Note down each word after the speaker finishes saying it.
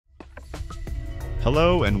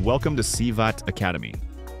Hello and welcome to CVAT Academy,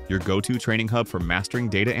 your go-to training hub for mastering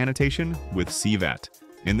data annotation with CVAT.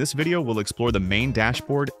 In this video, we'll explore the main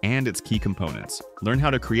dashboard and its key components, learn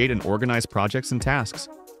how to create and organize projects and tasks,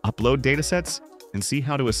 upload datasets, and see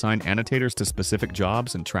how to assign annotators to specific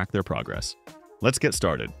jobs and track their progress. Let's get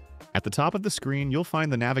started. At the top of the screen, you'll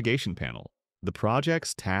find the navigation panel. The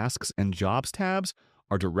Projects, Tasks, and Jobs tabs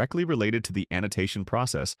are directly related to the annotation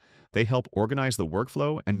process. They help organize the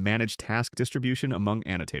workflow and manage task distribution among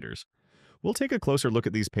annotators. We'll take a closer look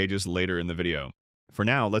at these pages later in the video. For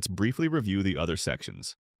now, let's briefly review the other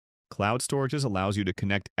sections. Cloud Storages allows you to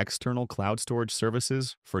connect external cloud storage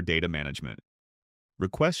services for data management.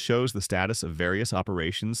 Request shows the status of various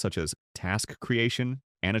operations such as task creation,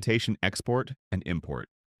 annotation export, and import.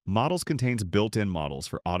 Models contains built-in models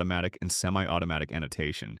for automatic and semi-automatic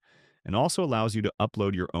annotation, and also allows you to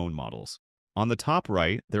upload your own models. On the top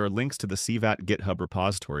right, there are links to the CVAT GitHub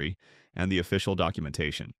repository and the official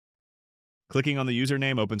documentation. Clicking on the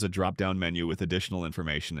username opens a drop-down menu with additional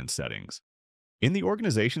information and settings. In the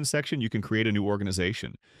organization section, you can create a new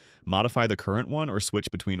organization, modify the current one, or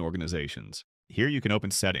switch between organizations. Here you can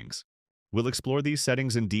open settings. We'll explore these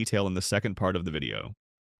settings in detail in the second part of the video.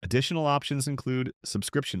 Additional options include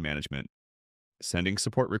subscription management, sending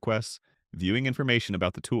support requests, viewing information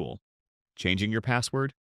about the tool, changing your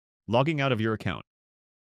password, logging out of your account.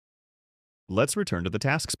 Let's return to the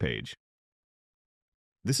Tasks page.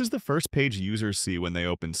 This is the first page users see when they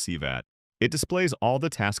open CVAT. It displays all the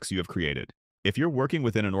tasks you have created. If you're working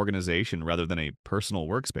within an organization rather than a personal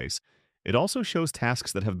workspace, it also shows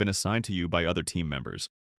tasks that have been assigned to you by other team members.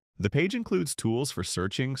 The page includes tools for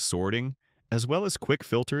searching, sorting, as well as quick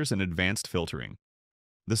filters and advanced filtering.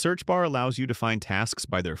 The search bar allows you to find tasks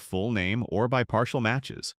by their full name or by partial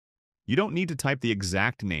matches. You don't need to type the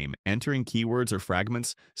exact name. Entering keywords or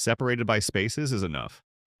fragments separated by spaces is enough.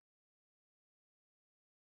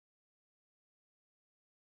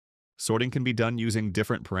 Sorting can be done using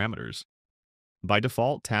different parameters. By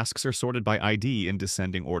default, tasks are sorted by ID in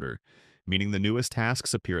descending order, meaning the newest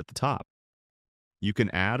tasks appear at the top. You can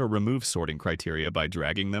add or remove sorting criteria by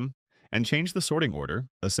dragging them, and change the sorting order,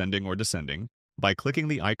 ascending or descending, by clicking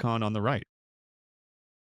the icon on the right.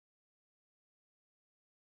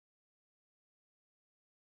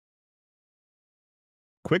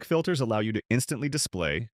 Quick filters allow you to instantly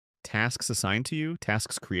display tasks assigned to you,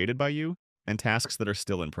 tasks created by you, and tasks that are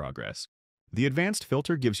still in progress. The advanced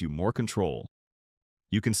filter gives you more control.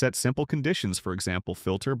 You can set simple conditions, for example,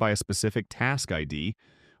 filter by a specific task ID,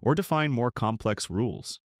 or define more complex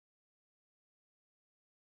rules.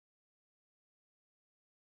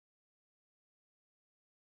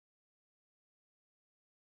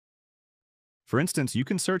 For instance, you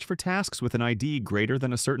can search for tasks with an ID greater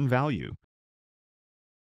than a certain value.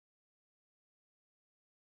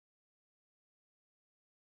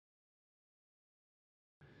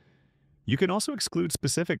 You can also exclude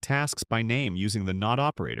specific tasks by name using the not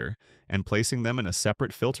operator and placing them in a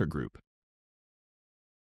separate filter group.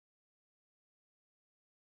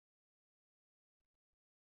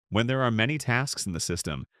 When there are many tasks in the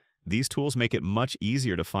system, these tools make it much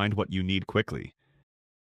easier to find what you need quickly.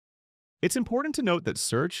 It's important to note that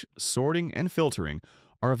search, sorting, and filtering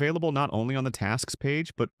are available not only on the Tasks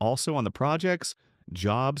page, but also on the Projects,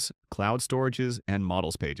 Jobs, Cloud Storages, and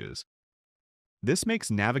Models pages. This makes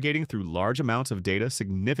navigating through large amounts of data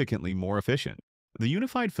significantly more efficient. The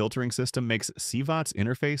unified filtering system makes CVAT's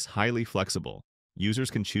interface highly flexible. Users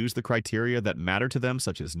can choose the criteria that matter to them,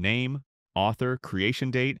 such as name, author, creation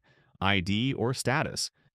date, ID, or status,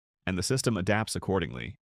 and the system adapts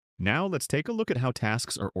accordingly. Now let's take a look at how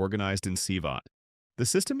tasks are organized in CVAT. The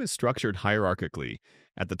system is structured hierarchically.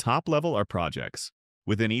 At the top level are projects.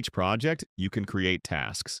 Within each project, you can create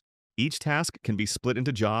tasks. Each task can be split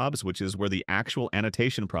into jobs, which is where the actual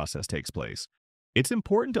annotation process takes place. It's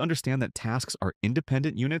important to understand that tasks are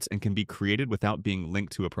independent units and can be created without being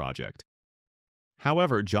linked to a project.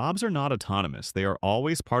 However, jobs are not autonomous. They are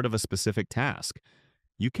always part of a specific task.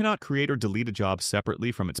 You cannot create or delete a job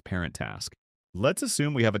separately from its parent task. Let's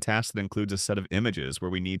assume we have a task that includes a set of images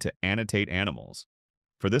where we need to annotate animals.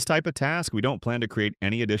 For this type of task, we don't plan to create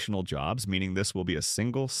any additional jobs, meaning this will be a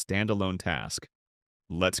single, standalone task.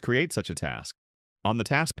 Let's create such a task. On the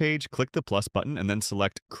task page, click the plus button and then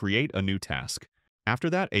select Create a new task. After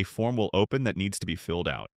that, a form will open that needs to be filled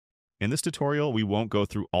out. In this tutorial, we won't go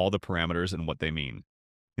through all the parameters and what they mean.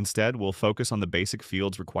 Instead, we'll focus on the basic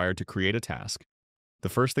fields required to create a task. The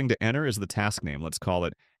first thing to enter is the task name. Let's call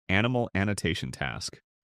it Animal Annotation Task.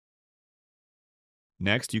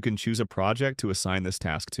 Next, you can choose a project to assign this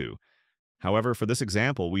task to. However, for this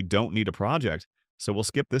example, we don't need a project, so we'll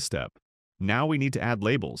skip this step. Now we need to add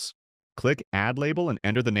labels. Click Add Label and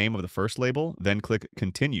enter the name of the first label, then click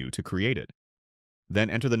Continue to create it. Then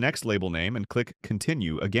enter the next label name and click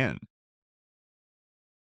Continue again.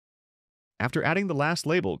 After adding the last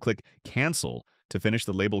label, click Cancel to finish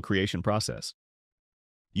the label creation process.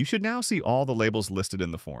 You should now see all the labels listed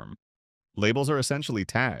in the form. Labels are essentially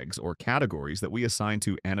tags or categories that we assign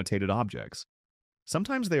to annotated objects.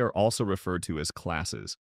 Sometimes they are also referred to as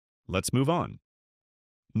classes. Let's move on.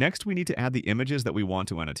 Next, we need to add the images that we want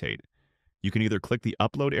to annotate. You can either click the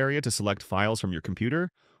Upload area to select files from your computer,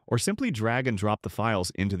 or simply drag and drop the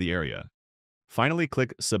files into the area. Finally,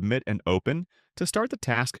 click Submit and Open to start the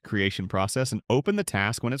task creation process and open the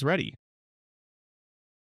task when it's ready.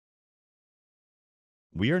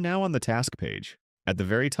 We are now on the task page. At the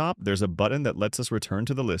very top, there's a button that lets us return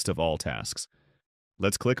to the list of all tasks.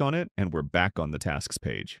 Let's click on it and we're back on the tasks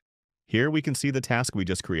page. Here we can see the task we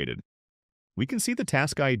just created. We can see the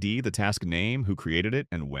task ID, the task name, who created it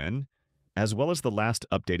and when, as well as the last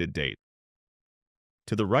updated date.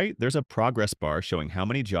 To the right, there's a progress bar showing how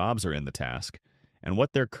many jobs are in the task and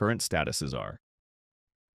what their current statuses are.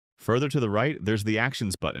 Further to the right, there's the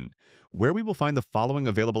Actions button, where we will find the following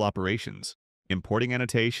available operations: importing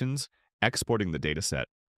annotations, exporting the dataset,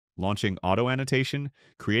 launching auto-annotation,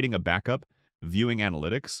 creating a backup, viewing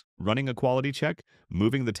analytics, running a quality check,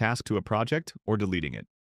 moving the task to a project, or deleting it.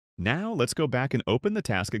 Now, let's go back and open the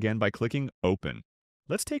task again by clicking Open.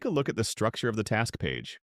 Let's take a look at the structure of the task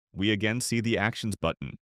page. We again see the Actions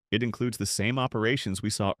button. It includes the same operations we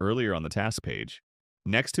saw earlier on the task page.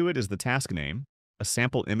 Next to it is the task name, a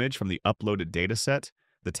sample image from the uploaded dataset,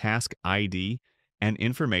 the task ID, and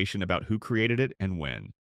information about who created it and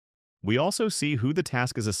when. We also see who the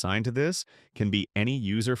task is assigned to. This can be any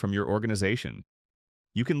user from your organization.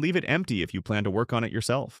 You can leave it empty if you plan to work on it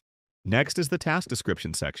yourself. Next is the task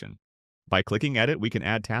description section. By clicking Edit, we can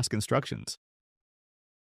add task instructions.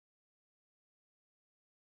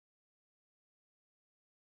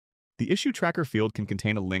 The issue tracker field can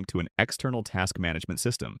contain a link to an external task management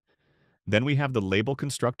system. Then we have the label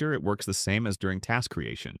constructor. It works the same as during task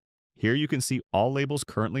creation. Here you can see all labels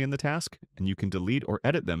currently in the task, and you can delete or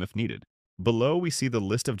edit them if needed. Below, we see the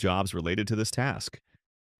list of jobs related to this task.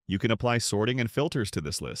 You can apply sorting and filters to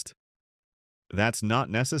this list. That's not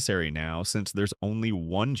necessary now since there's only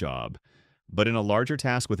one job, but in a larger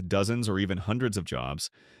task with dozens or even hundreds of jobs,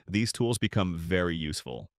 these tools become very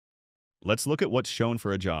useful. Let's look at what's shown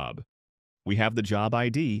for a job. We have the job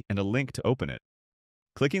ID and a link to open it.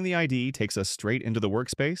 Clicking the ID takes us straight into the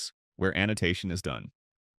workspace where annotation is done.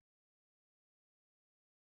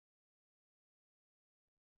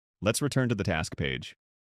 Let's return to the task page.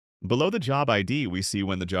 Below the job ID, we see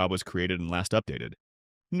when the job was created and last updated.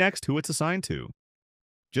 Next, who it's assigned to.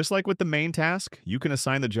 Just like with the main task, you can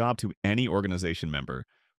assign the job to any organization member,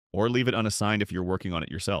 or leave it unassigned if you're working on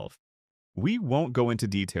it yourself. We won't go into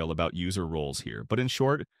detail about user roles here, but in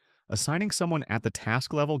short, assigning someone at the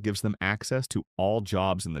task level gives them access to all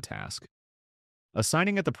jobs in the task.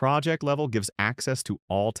 Assigning at the project level gives access to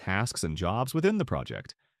all tasks and jobs within the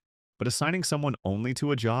project. But assigning someone only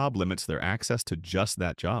to a job limits their access to just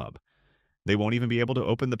that job. They won't even be able to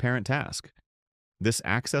open the parent task. This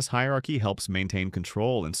access hierarchy helps maintain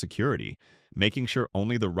control and security, making sure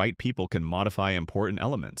only the right people can modify important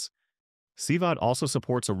elements. CVAT also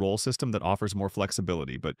supports a role system that offers more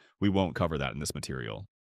flexibility, but we won't cover that in this material.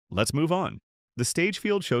 Let's move on. The stage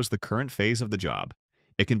field shows the current phase of the job.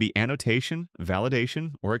 It can be annotation,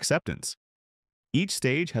 validation, or acceptance. Each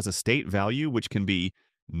stage has a state value which can be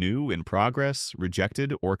new, in progress,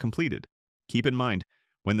 rejected, or completed. Keep in mind,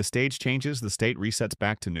 when the stage changes, the state resets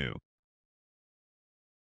back to new.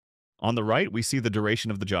 On the right, we see the duration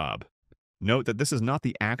of the job. Note that this is not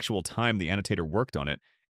the actual time the annotator worked on it.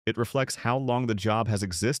 It reflects how long the job has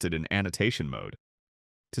existed in annotation mode.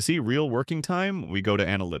 To see real working time, we go to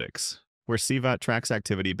Analytics, where CVAT tracks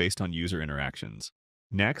activity based on user interactions.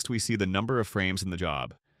 Next, we see the number of frames in the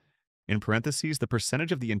job. In parentheses, the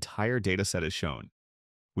percentage of the entire dataset is shown.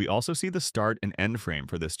 We also see the start and end frame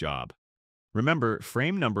for this job. Remember,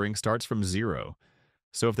 frame numbering starts from 0.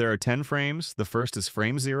 So if there are 10 frames, the first is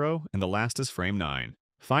frame 0 and the last is frame 9.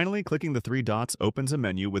 Finally, clicking the 3 dots opens a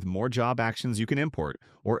menu with more job actions you can import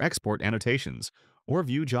or export annotations, or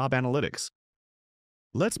view job analytics.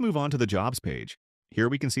 Let's move on to the Jobs page. Here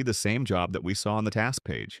we can see the same job that we saw on the task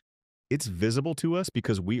page. It's visible to us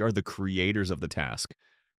because we are the creators of the task.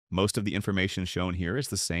 Most of the information shown here is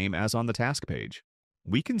the same as on the task page.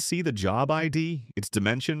 We can see the job ID, its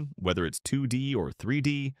dimension, whether it's 2D or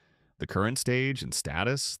 3D, the current stage and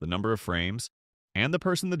status, the number of frames, and the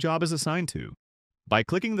person the job is assigned to. By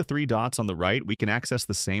clicking the 3 dots on the right, we can access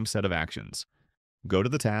the same set of actions. Go to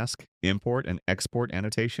the task, import and export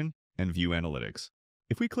annotation, and view analytics.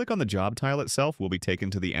 If we click on the job tile itself, we'll be taken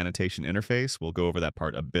to the annotation interface. We'll go over that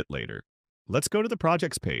part a bit later. Let's go to the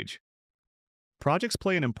projects page. Projects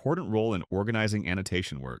play an important role in organizing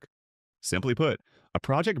annotation work. Simply put, a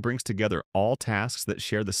project brings together all tasks that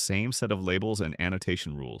share the same set of labels and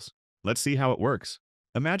annotation rules. Let's see how it works.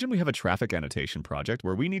 Imagine we have a traffic annotation project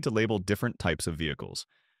where we need to label different types of vehicles.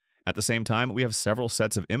 At the same time, we have several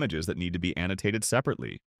sets of images that need to be annotated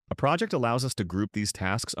separately. A project allows us to group these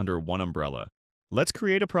tasks under one umbrella. Let's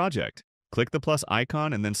create a project. Click the plus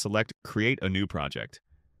icon and then select Create a New Project.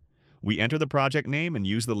 We enter the project name and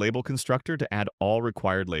use the label constructor to add all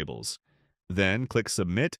required labels. Then click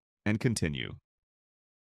Submit and Continue.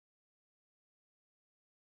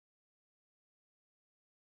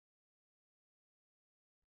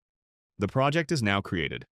 The project is now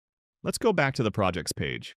created. Let's go back to the projects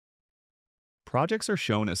page. Projects are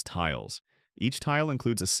shown as tiles. Each tile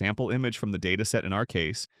includes a sample image from the dataset in our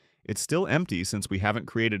case. It's still empty since we haven't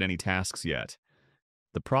created any tasks yet.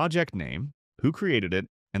 The project name, who created it,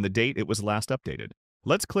 and the date it was last updated.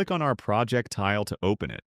 Let's click on our project tile to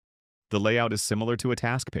open it. The layout is similar to a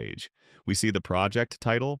task page. We see the project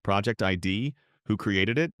title, project ID, who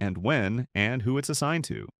created it, and when, and who it's assigned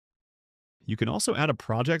to. You can also add a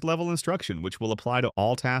project-level instruction which will apply to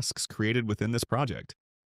all tasks created within this project.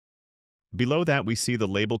 Below that, we see the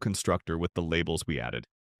label constructor with the labels we added.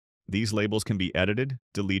 These labels can be edited,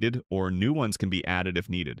 deleted, or new ones can be added if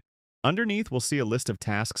needed. Underneath, we'll see a list of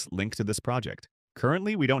tasks linked to this project.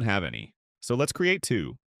 Currently, we don't have any, so let's create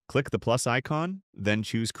two. Click the plus icon, then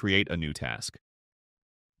choose Create a New Task.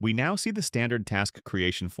 We now see the standard task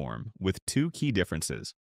creation form with two key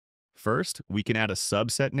differences. First, we can add a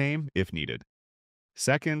subset name if needed.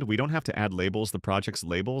 Second, we don't have to add labels. The project's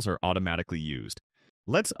labels are automatically used.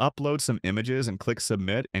 Let's upload some images and click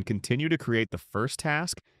Submit and continue to create the first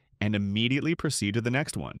task and immediately proceed to the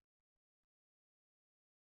next one.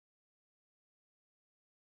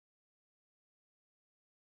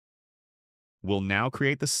 We'll now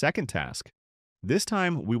create the second task. This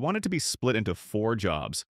time, we want it to be split into 4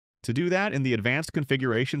 jobs. To do that, in the Advanced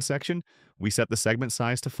Configuration section, we set the segment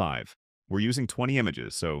size to 5. We're using 20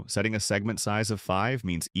 images, so setting a segment size of 5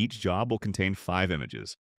 means each job will contain 5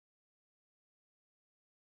 images.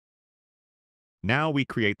 Now we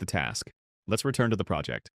create the task. Let's return to the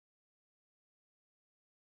project.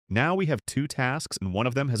 Now we have 2 tasks and one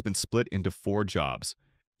of them has been split into 4 jobs.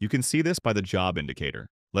 You can see this by the job indicator.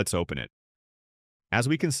 Let's open it. As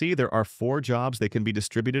we can see, there are 4 jobs that can be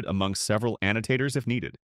distributed among several annotators if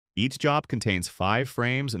needed. Each job contains 5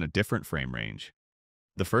 frames in a different frame range.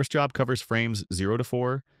 The first job covers frames 0 to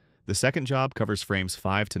 4, the second job covers frames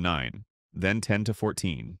 5 to 9, then 10 to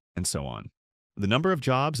 14, and so on. The number of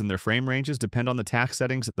jobs and their frame ranges depend on the task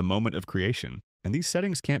settings at the moment of creation, and these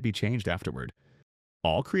settings can't be changed afterward.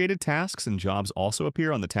 All created tasks and jobs also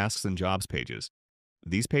appear on the Tasks and Jobs pages.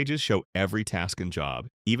 These pages show every task and job,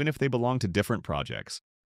 even if they belong to different projects.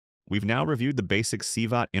 We've now reviewed the basic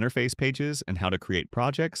CVAT interface pages and how to create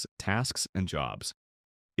projects, tasks, and jobs.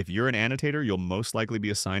 If you're an annotator, you'll most likely be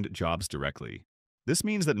assigned jobs directly. This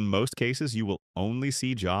means that in most cases, you will only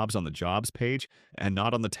see jobs on the Jobs page and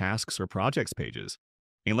not on the Tasks or Projects pages,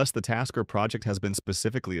 unless the task or project has been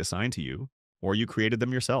specifically assigned to you, or you created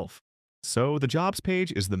them yourself. So the Jobs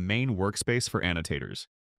page is the main workspace for annotators.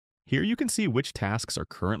 Here you can see which tasks are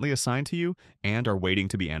currently assigned to you and are waiting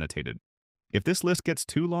to be annotated. If this list gets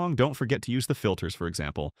too long, don't forget to use the filters, for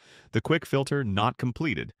example. The quick filter Not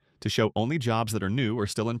Completed to show only jobs that are new or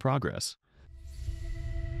still in progress.